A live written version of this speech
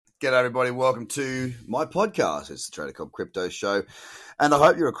G'day, everybody. Welcome to my podcast. It's the Trader Cobb Crypto Show. And I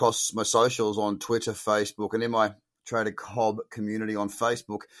hope you're across my socials on Twitter, Facebook, and in my Trader Cobb community on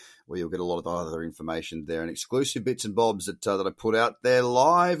Facebook, where you'll get a lot of other information there and exclusive bits and bobs that I put out there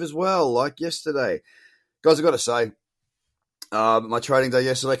live as well, like yesterday. Guys, I've got to say, my trading day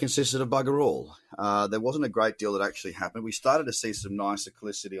yesterday consisted of bugger all. There wasn't a great deal that actually happened. We started to see some nice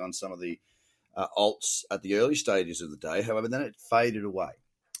cyclicity on some of the alts at the early stages of the day. However, then it faded away.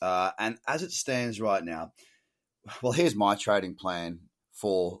 And as it stands right now, well, here's my trading plan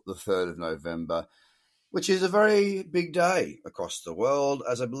for the 3rd of November, which is a very big day across the world,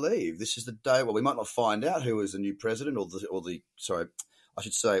 as I believe. This is the day, well, we might not find out who is the new president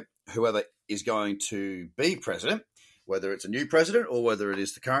whoever is going to be president, whether it's a new president or whether it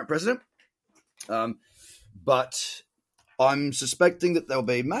is the current president. But I'm suspecting that there'll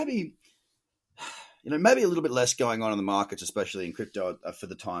be maybe a little bit less going on in the markets, especially in crypto for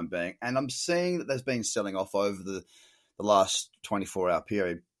the time being. And I'm seeing that there's been selling off over the last 24-hour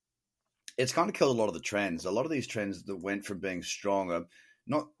period. It's kind of killed a lot of the trends. A lot of these trends that went from being strong are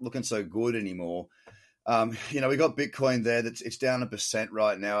not looking so good anymore. We got Bitcoin there. It's down 1%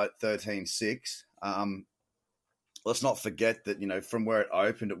 right now at 13.6. Let's not forget that, from where it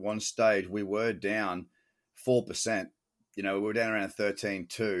opened at one stage, we were down 4%. We were down around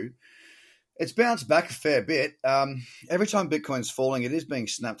 13.2. It's bounced back a fair bit. Every time Bitcoin's falling, it is being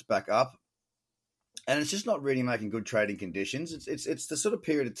snapped back up. And it's just not really making good trading conditions. It's the sort of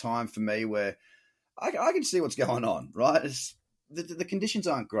period of time for me where I can see what's going on, right? The conditions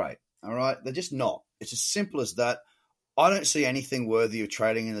aren't great, all right? They're just not. It's as simple as that. I don't see anything worthy of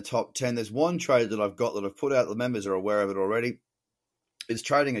trading in the top 10. There's one trade that I've got that I've put out. The members are aware of it already. It's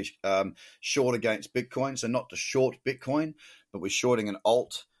trading a short against Bitcoin. So not to short Bitcoin, but we're shorting an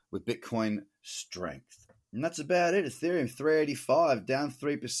alt with Bitcoin strength. And that's about it. Ethereum 385 down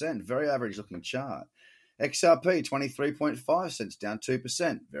 3%, very average looking chart. XRP 23.5 cents down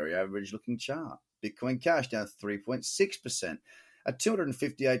 2%, very average looking chart. Bitcoin Cash down 3.6% at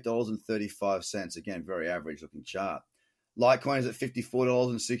 $258.35, again very average looking chart. Litecoin is at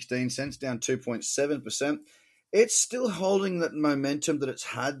 $54.16 down 2.7%. It's still holding that momentum that it's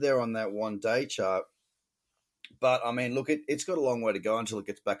had there on that 1 day chart. But, I mean, look, it's got a long way to go until it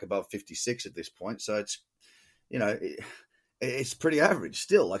gets back above 56 at this point. So it's pretty average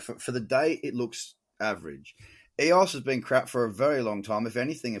still. Like for the day, it looks average. EOS has been crap for a very long time. If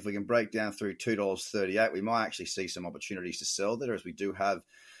anything, if we can break down through $2.38, we might actually see some opportunities to sell there, as we do have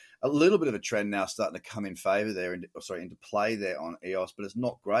a little bit of a trend now starting to come in favor there, into play there on EOS, but it's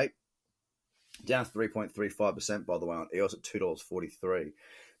not great. Down 3.35%, by the way, on EOS at $2.43.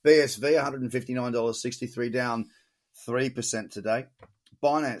 BSV, $159.63, down 3% today.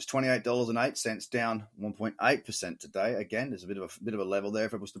 Binance, $28.08, down 1.8% today. Again, there's a bit of a level there.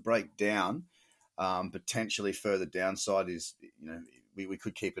 If it was to break down, potentially further downside is, we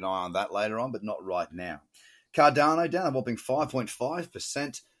could keep an eye on that later on, but not right now. Cardano down a whopping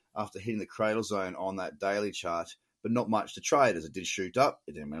 5.5% after hitting the cradle zone on that daily chart, but not much to trade as it did shoot up.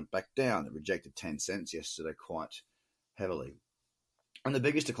 It then went back down. It rejected 10 cents yesterday quite heavily. And the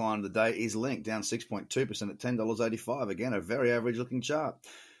biggest decline of the day is Link, down 6.2% at $10.85. Again, a very average-looking chart.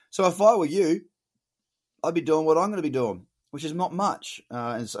 So if I were you, I'd be doing what I'm going to be doing, which is not much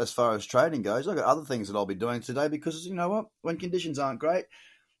as far as trading goes. I've got other things that I'll be doing today because, you know what? When conditions aren't great,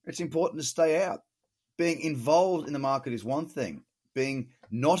 it's important to stay out. Being involved in the market is one thing. Being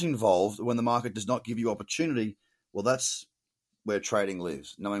not involved when the market does not give you opportunity, well, that's where trading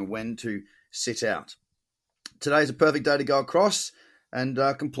lives, knowing when to sit out. Today's a perfect day to go across and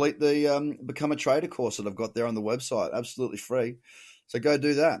complete the Become a Trader course that I've got there on the website. Absolutely free. So go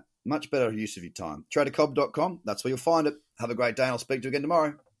do that. Much better use of your time. TraderCobb.com. That's where you'll find it. Have a great day and I'll speak to you again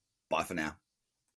tomorrow. Bye for now.